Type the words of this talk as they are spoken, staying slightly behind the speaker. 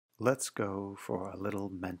Let's go for a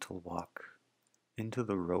little mental walk into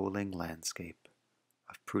the rolling landscape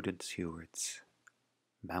of Prudence Heward's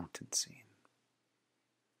mountain scene.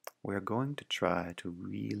 We're going to try to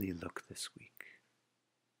really look this week.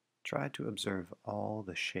 Try to observe all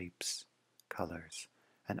the shapes, colors,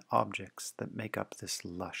 and objects that make up this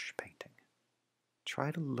lush painting.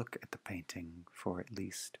 Try to look at the painting for at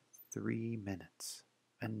least 3 minutes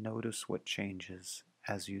and notice what changes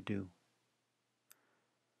as you do.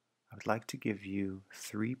 I would like to give you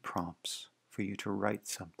 3 prompts for you to write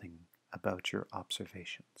something about your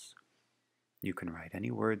observations. You can write any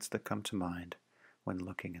words that come to mind when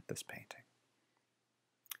looking at this painting.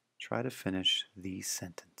 Try to finish these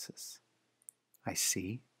sentences. I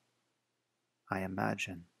see, I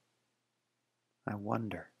imagine, I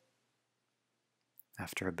wonder.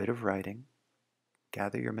 After a bit of writing,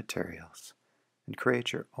 gather your materials and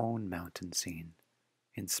create your own mountain scene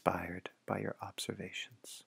inspired by your observations.